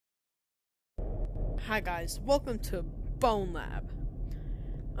Hi guys, welcome to BONELAB.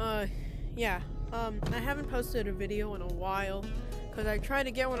 I haven't posted a video in a while because I tried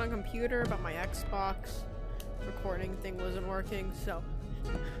to get one on computer, but my Xbox recording thing wasn't working, so.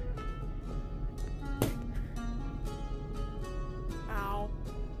 Ow.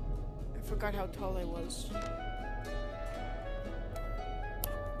 I forgot how tall I was.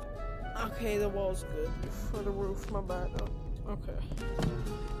 Okay, the wall's good. For the roof, my bad. Oh, okay.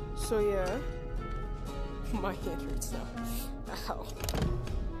 So yeah. My hand hurts now. Ow.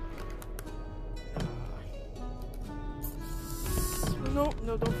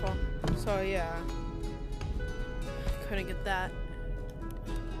 No, don't fall. So yeah. Couldn't get that.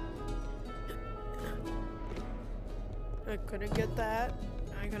 I couldn't get that.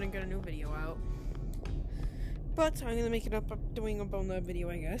 I couldn't get a new video out. But I'm gonna make it up doing a BONELAB video,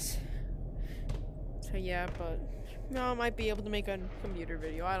 I guess. So yeah, but no, I might be able to make a computer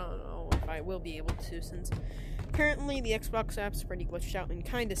video. I don't know if I will be able to, since currently the Xbox app's pretty glitched out and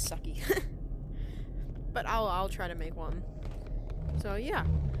kinda sucky. But I'll try to make one. So yeah.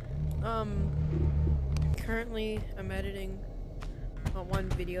 Currently I'm editing one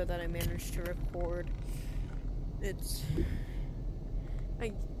video that I managed to record. So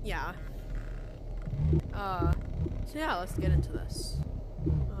yeah, let's get into this.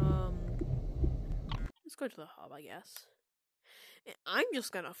 Let's go to the hub, I guess. And I'm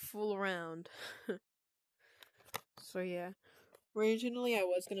just gonna fool around. So yeah. Originally I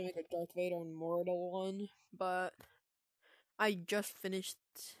was gonna make a Darth Vader Immortal one, but I just finished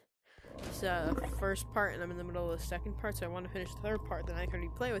the first part and I'm in the middle of the second part, so I want to finish the third part, then I can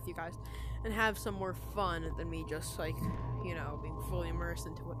replay with you guys and have some more fun than me just like, you know, being fully immersed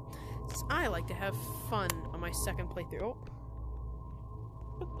into it. Since I like to have fun on my second playthrough.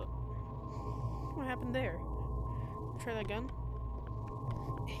 Oh. What happened there? Try that again.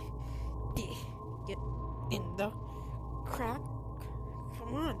 Get in the crack.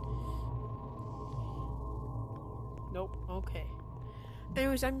 Come on. Nope. Okay.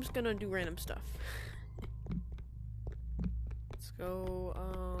 Anyways, I'm just gonna do random stuff. Let's go,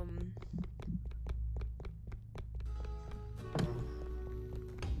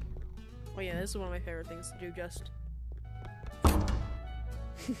 Oh yeah, this is one of my favorite things to do, just...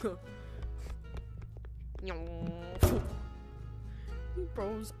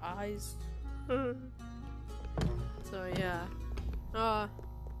 Bro's eyes. So yeah.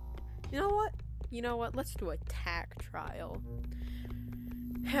 You know what? Let's do a tack trial.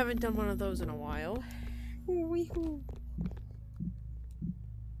 Haven't done one of those in a while. Wee-hoo.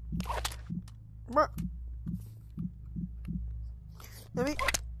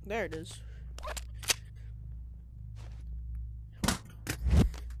 There it is.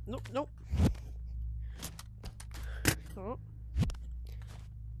 Nope. Oh.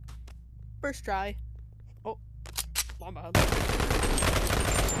 First try. Oh. Long behind.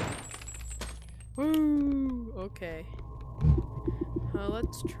 Woo! Okay.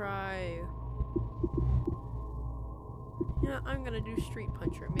 Let's try... Yeah, I'm gonna do Street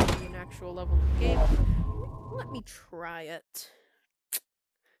Puncher. Maybe an actual level of the game. Let me try it.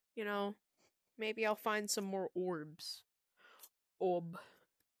 You know, maybe I'll find some more orbs. You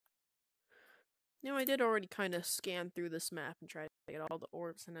know, I did already kind of scan through this map and try to get all the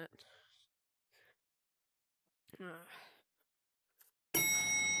orbs in it.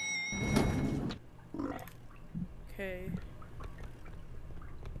 Okay.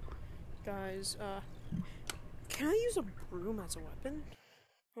 Guys, can I use a broom as a weapon?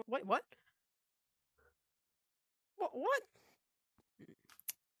 Wait, what? What?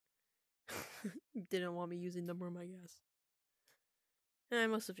 Didn't want me using the broom, I guess. I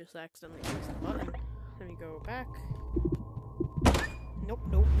must have just accidentally pressed the button. Let me go back. Nope.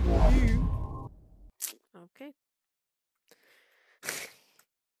 Okay.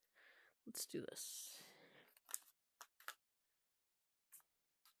 Let's do this.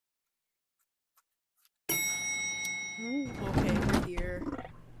 Ooh, okay, we're here.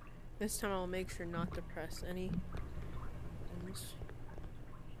 This time I'll make sure not to press any buttons.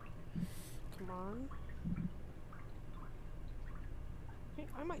 Come on. Hey,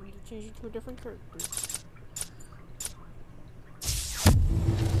 I might need to change it to a different character.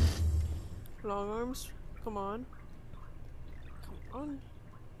 Long arms, come on.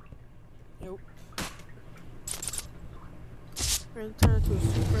 Nope. We're gonna turn into a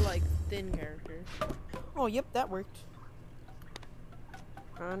super, like, thin character. Oh, yep, that worked.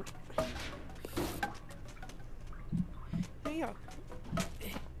 Come on. There you go.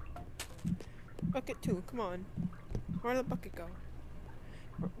 Bucket 2, come on. Where did the bucket go?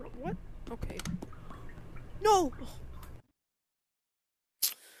 What? Okay. No!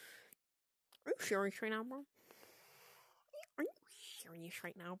 Are you serious right now, bro? Are you serious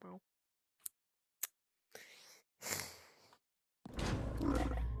right now, bro?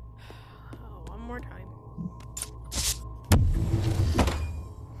 Oh, one more time.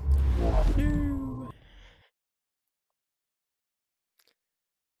 No.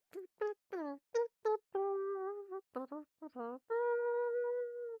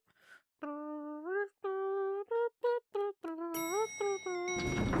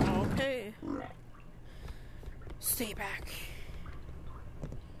 Okay. Stay back.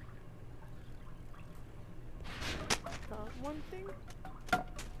 Got one thing.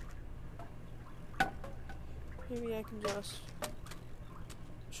 Maybe I can just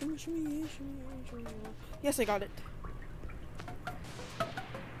shimmy, shimmy, shimmy, shimmy. Yes, I got it.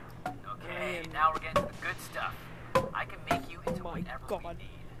 Okay, now we're getting to the good stuff. I can make you into whatever we need.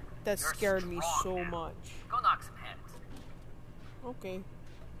 That scared me so much. Go knock some heads. Okay.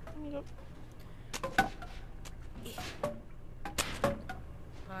 Yep.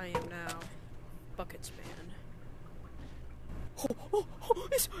 I am now Buckets Man. Oh,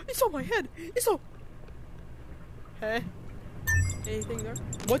 it's on my head. It's on. Hey. Anything there?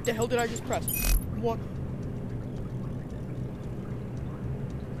 What the hell did I just press? What?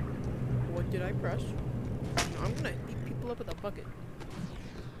 What did I press? I'm gonna beat people up with a bucket.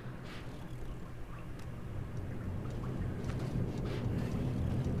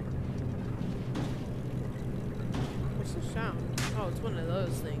 What's the sound? Oh, it's one of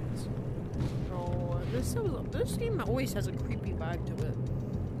those things. Oh, this game always has a creepy vibe to it.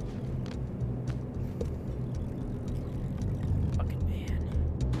 Bucket Man.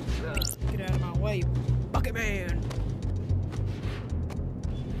 Get out of my way, Bucket Man!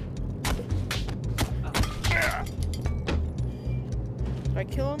 Did I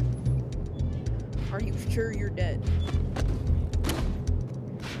kill him? Are you sure you're dead?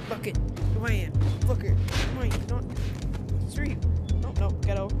 Bucket Man! Bucket Man! Not. Sure you. No,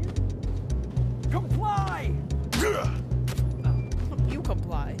 get over here. Comply! You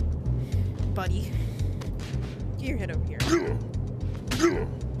comply, buddy. Get your head over here.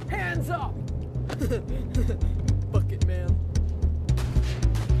 Hands up! Bucket Man.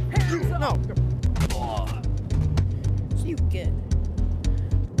 Hands up! No. So you get,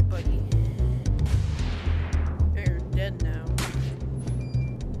 buddy. You're dead now.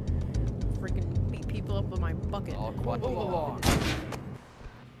 Freaking beat people up with my bucket. I'll quad along.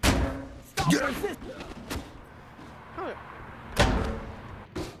 Stop resisting!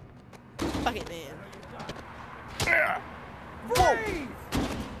 Bucket Man. Freeze!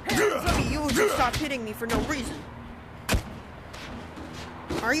 Maybe you just stop hitting me for no reason.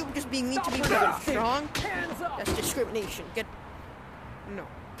 Are you just being mean to me because I'm strong? Hands up! That's discrimination. Get. No.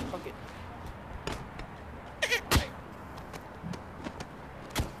 Bucket.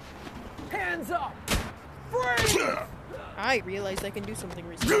 Hands up! Freeze! I realized I can do something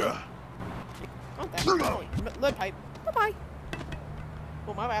recently. Oh, that. Oh, lead pipe. Bye-bye.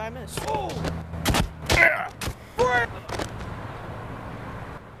 Oh, my bad, I missed. Oh!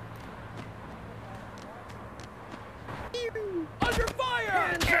 Under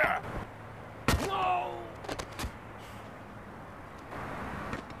fire! No!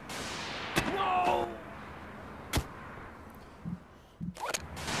 No!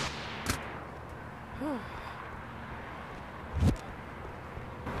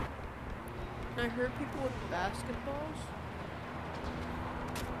 I heard people with basketballs.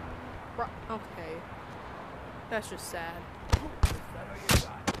 Okay. That's just sad.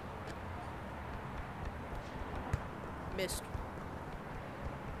 Missed.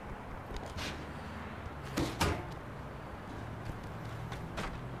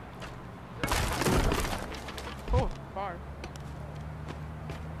 Oh, bar.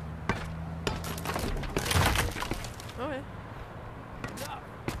 Okay.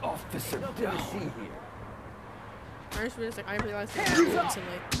 Officer down. See here. I just realized, I realized that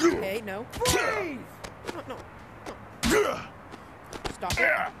recently. Okay, no. Freeze! No. Stop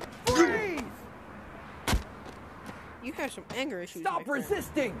it. Freeze! You have some anger issues. Stop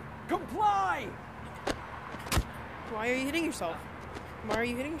resisting! Comply! Why are you hitting yourself? Why are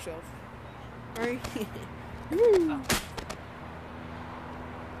you hitting yourself? Why are you...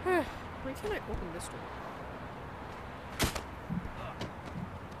 Why can't I open this door?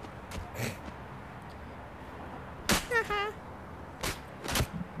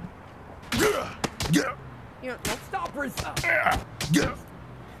 You know, nope. Stop resisting!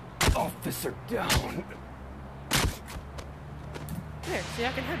 Officer down. There, see,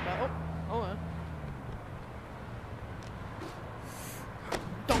 I can headbutt. Oh,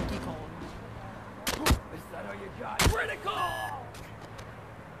 Donkey Kong. Is that all you got? Critical!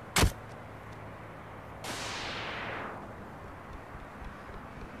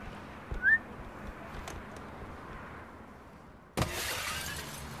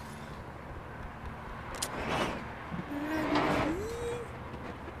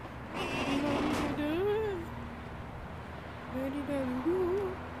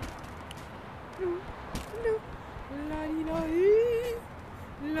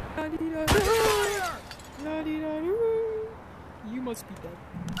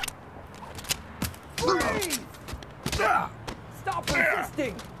 Freeze! Stop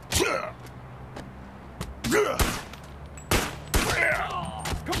resisting!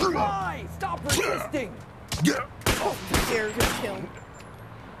 Comply! Stop resisting! Oh, there's a kill. Me?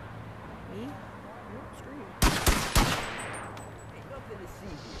 Oh, screw you. Ain't nothing to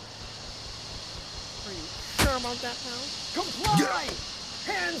see Are you sure about that, pal? here. Comply!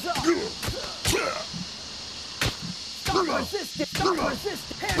 Hands up! Stop resisting! Stop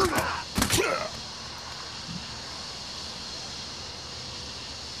resisting! Hands up!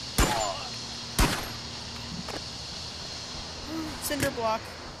 Cinder block.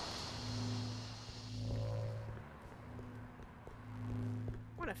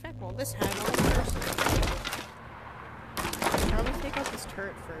 What effect will this have on this person? Probably take out this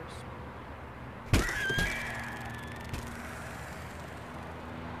turret first.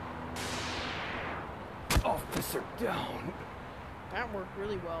 Officer down. That worked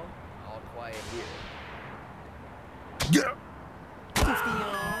really well. All quiet here. 50,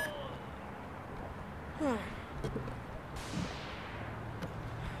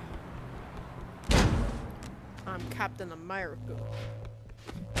 I'm Captain America.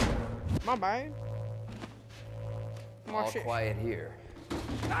 My bad. All shit. quiet here.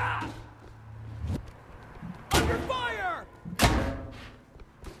 Ah! Under fire!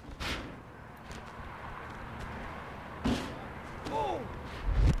 Oh!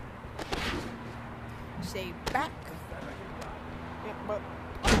 Stay back. Yeah, but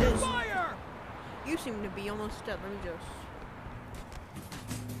Under it is. fire! You seem to be almost dead. Let me just.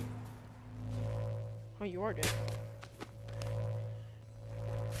 Oh, you are dead.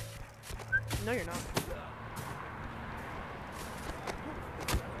 No, you're not.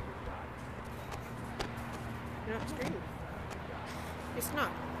 You're not screaming. It's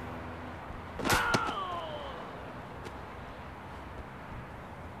not.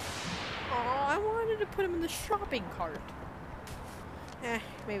 Oh, I wanted to put him in the shopping cart.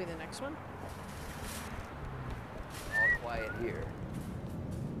 Maybe the next one. All quiet here.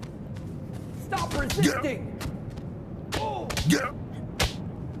 Stop resisting! Oh!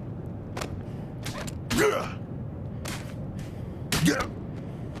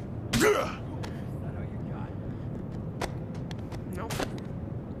 No.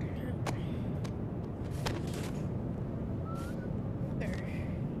 There.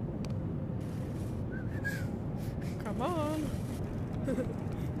 Come on.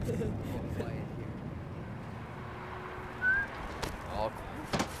 All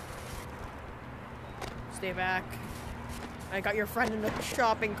Stay back. I got your friend in the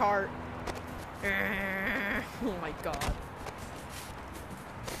shopping cart. Oh my god.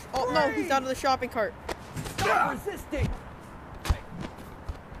 Oh no, he's out of the shopping cart. Stop resisting!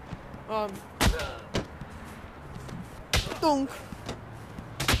 Dunk.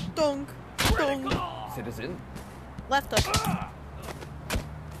 Dunk. Dunk. Citizen? Left hook.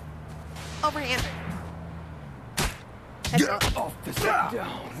 Overhand. Headbutt. Officer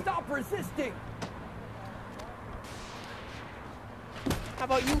down! Stop resisting! How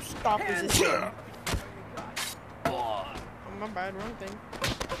about you stop Hands resisting? up! Oh, my bad, wrong thing.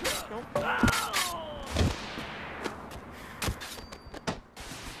 Nope.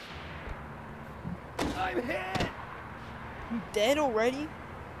 I'm hit! You dead already?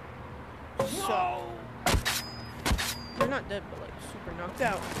 No! You're not dead, but like super knocked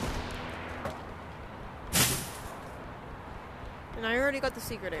out. And I already got the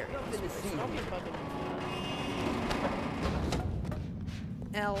secret area. Nothing to see Stop here. bugging me.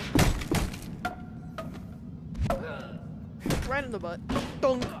 L. Right in the butt.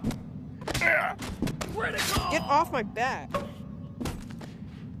 Dunk. Where'd it go? Get off my back.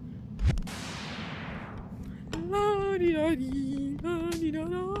 La-di-da-dee,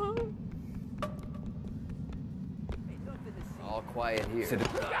 la-di-da-da. All quiet here.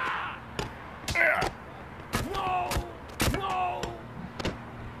 No! No!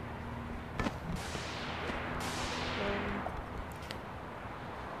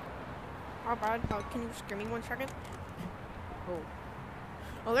 How bad? Can you just give me 1 second? Oh.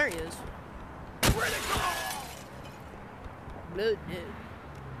 Oh, there he is. Where'd it go? Blood dead.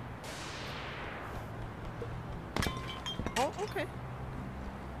 Oh, okay.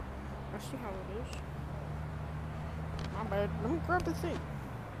 I see how it is. My bad. Let me grab the thing.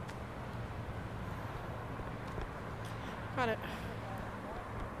 Got it.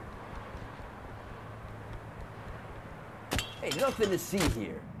 Hey, nothing to see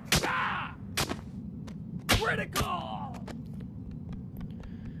here. Ah! Where'd it go?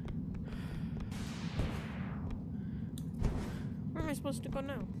 Where am I supposed to go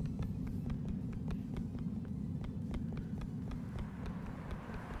now?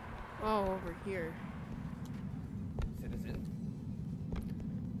 Oh, over here. Citizen.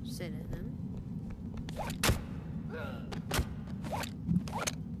 Citizen.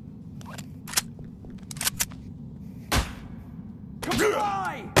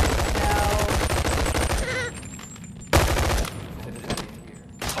 Comply!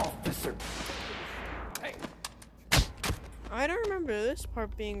 Officer. Hey. I don't remember this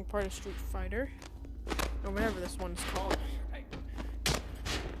part being part of Street Fighter. Or whatever this one's called. Hey.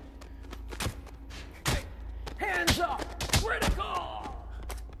 Hey. Hands up! Critical!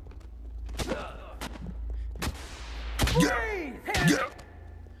 Freeze! Hands up!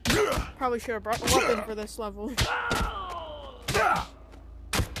 Probably should have brought a weapon for this level.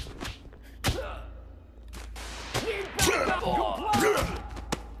 Comply!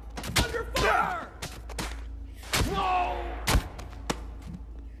 Under fire! No!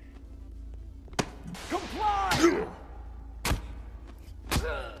 Comply!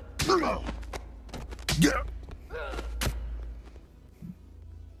 No!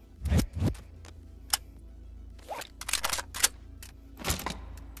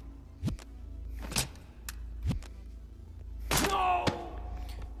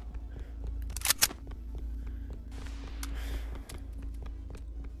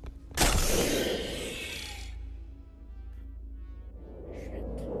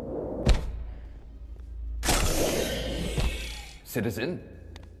 Citizen.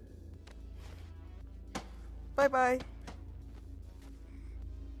 Bye bye.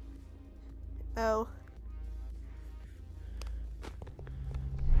 L.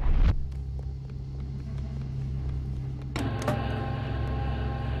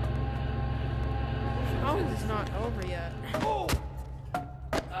 Oh, it's not over yet. Oh!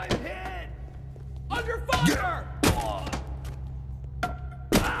 I'm hit! Under fire!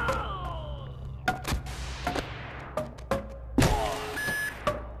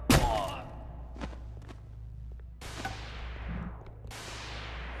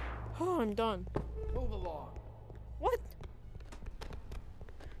 Oh, I'm done. Move along. What?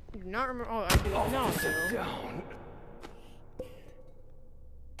 I do not remember. Oh, I do now. Sit down.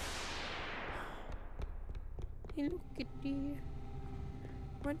 Hey, look, kitty.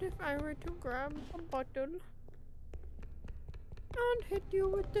 What if I were to grab a bottle and hit you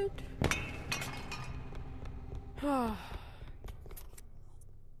with it?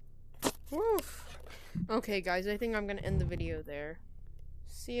 Woof. Okay, guys, I think I'm gonna end the video there.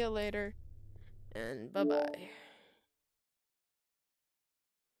 See you later, and bye-bye.